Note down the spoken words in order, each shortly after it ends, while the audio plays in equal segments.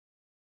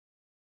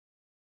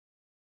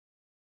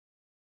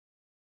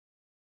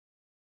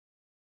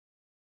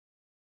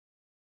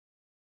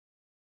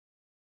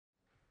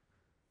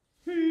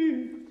Who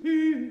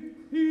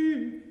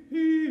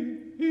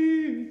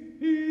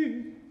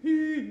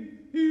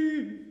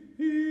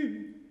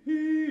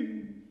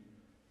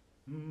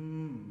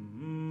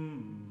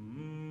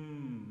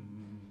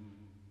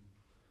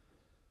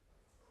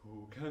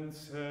can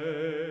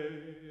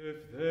say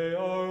if they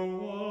are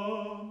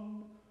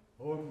one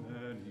or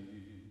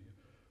many?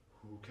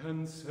 Who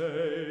can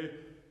say?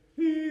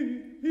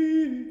 Who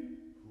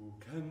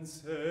can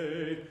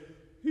say?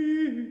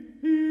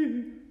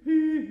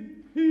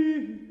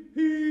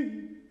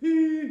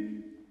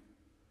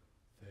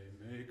 They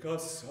make a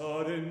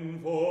sudden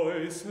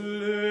voice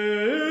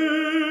lift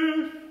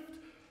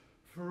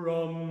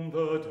from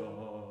the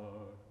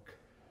dark,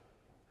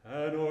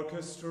 an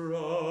orchestra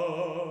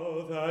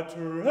that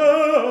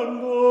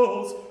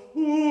trembles,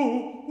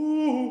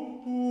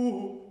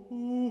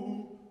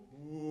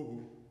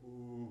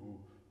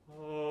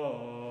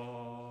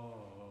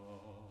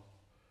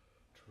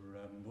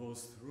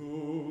 trembles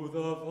through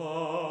the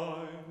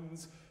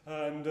vines,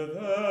 and then,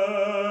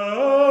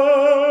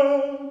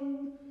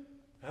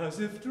 as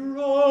if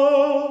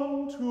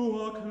drawn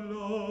to a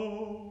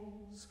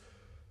close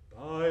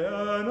by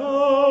an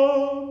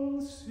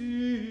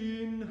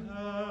unseen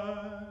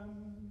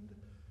hand,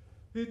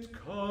 it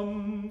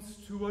comes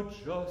to a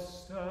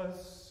just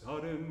as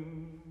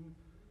sudden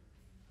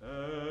end.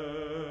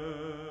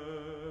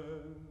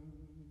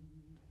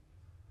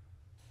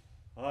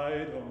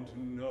 I don't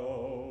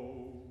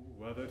know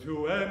whether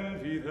to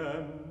envy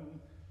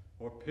them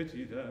or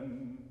pity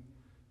them,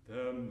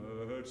 their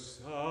merged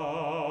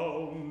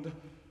sound.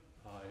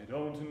 I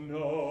don't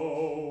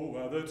know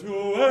whether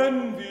to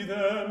envy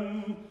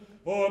them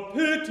or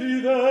pity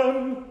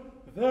them,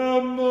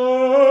 their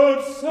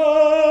merged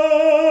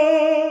sound.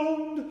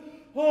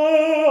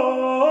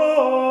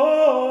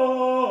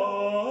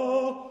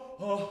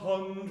 A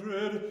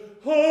hundred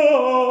players,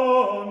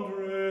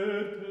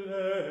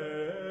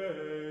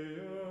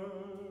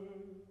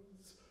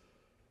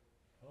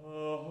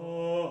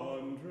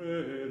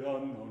 100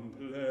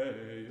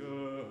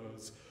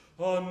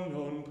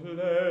 unknown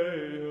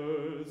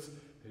players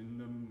in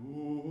the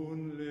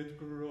moonlit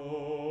grove.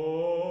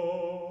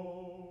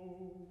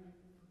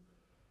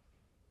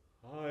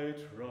 I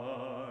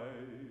try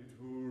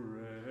to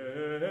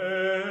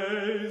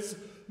raise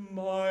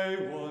my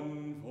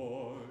one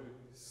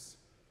voice,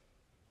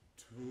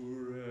 to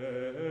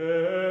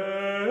raise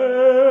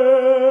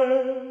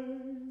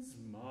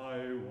my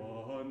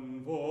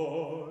one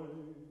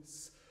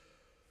voice,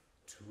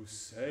 to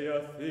say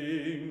a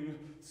thing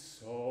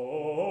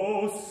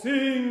so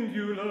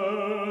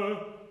singular,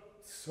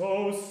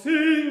 so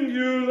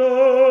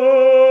singular,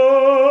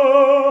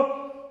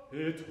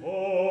 it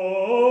holds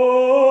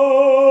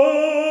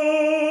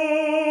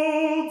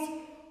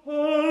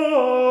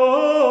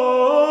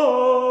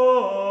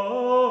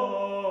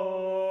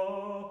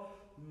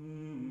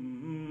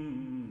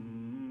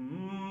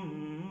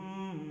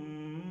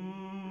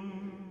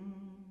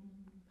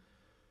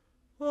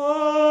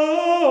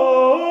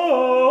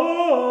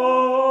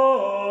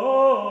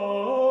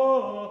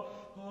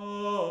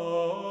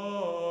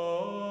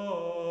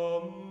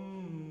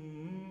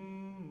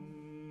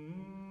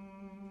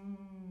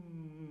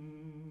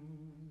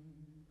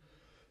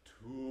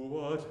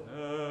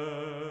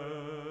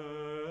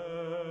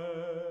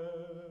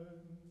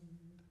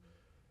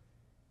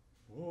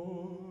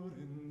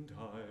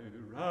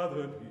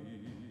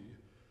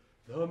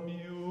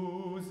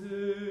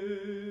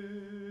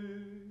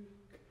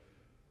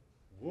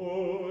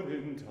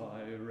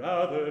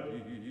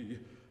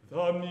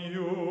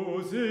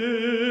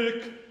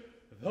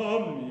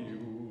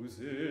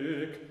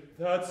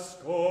that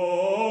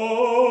scores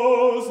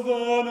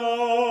the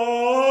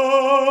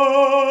night,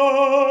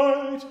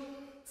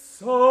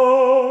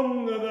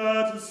 song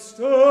that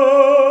stirs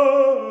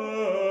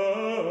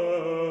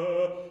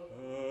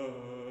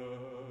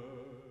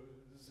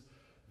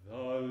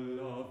the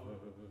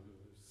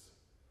lovers,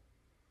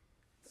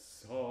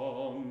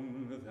 song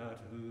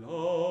that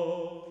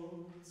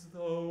lulls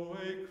the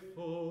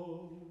wakeful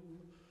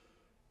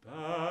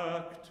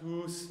back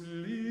to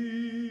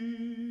sleep.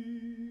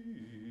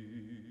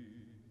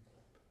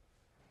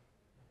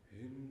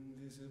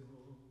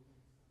 Invisible,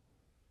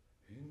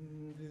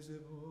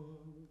 invisible,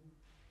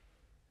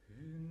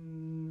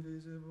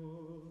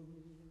 invisible,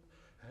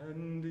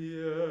 and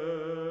yet,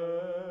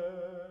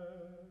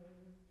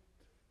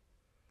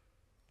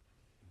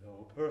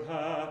 though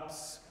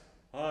perhaps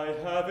I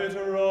have it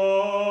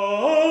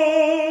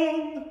wrong,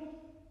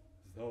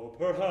 though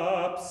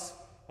perhaps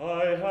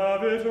I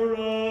have it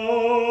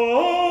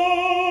wrong,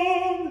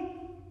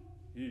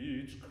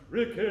 each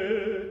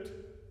cricket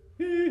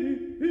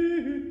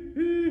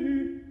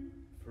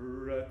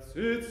frets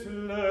its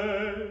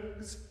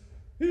legs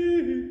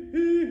into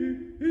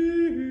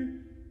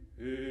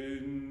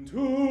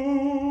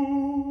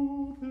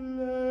place.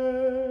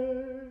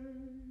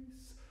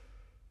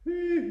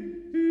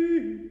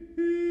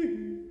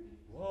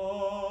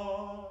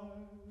 While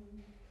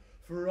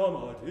from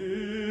a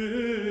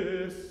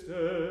distance